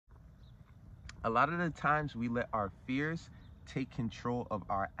A lot of the times we let our fears take control of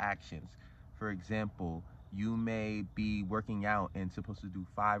our actions. For example, you may be working out and supposed to do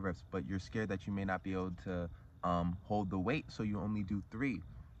 5 reps, but you're scared that you may not be able to hold the weight, so you only do 3,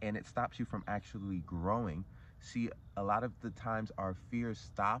 and it stops you from actually growing. See, a lot of the times our fears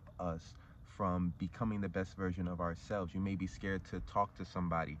stop us from becoming the best version of ourselves. You may be scared to talk to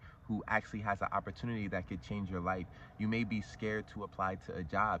somebody who actually has an opportunity that could change your life. You may be scared to apply to a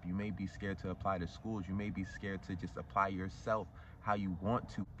job. You may be scared to apply to schools. You may be scared to just apply yourself how you want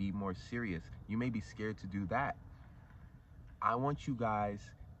to be more serious. You may be scared to do that. I want you guys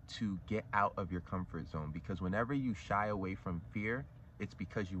to get out of your comfort zone, because whenever you shy away from fear, it's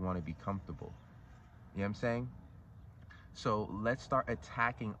because you want to be comfortable. You know what I'm saying? So let's start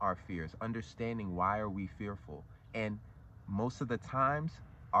attacking our fears, understanding why are we fearful. And most of the times,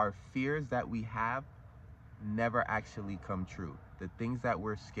 our fears that we have never actually come true. The things that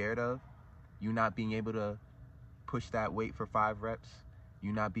we're scared of, you not being able to push that weight for 5 reps,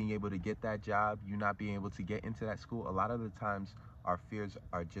 you not being able to get that job, you not being able to get into that school, a lot of the times our fears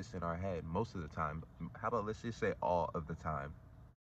are just in our head. Most of the time. How about let's just say all of the time.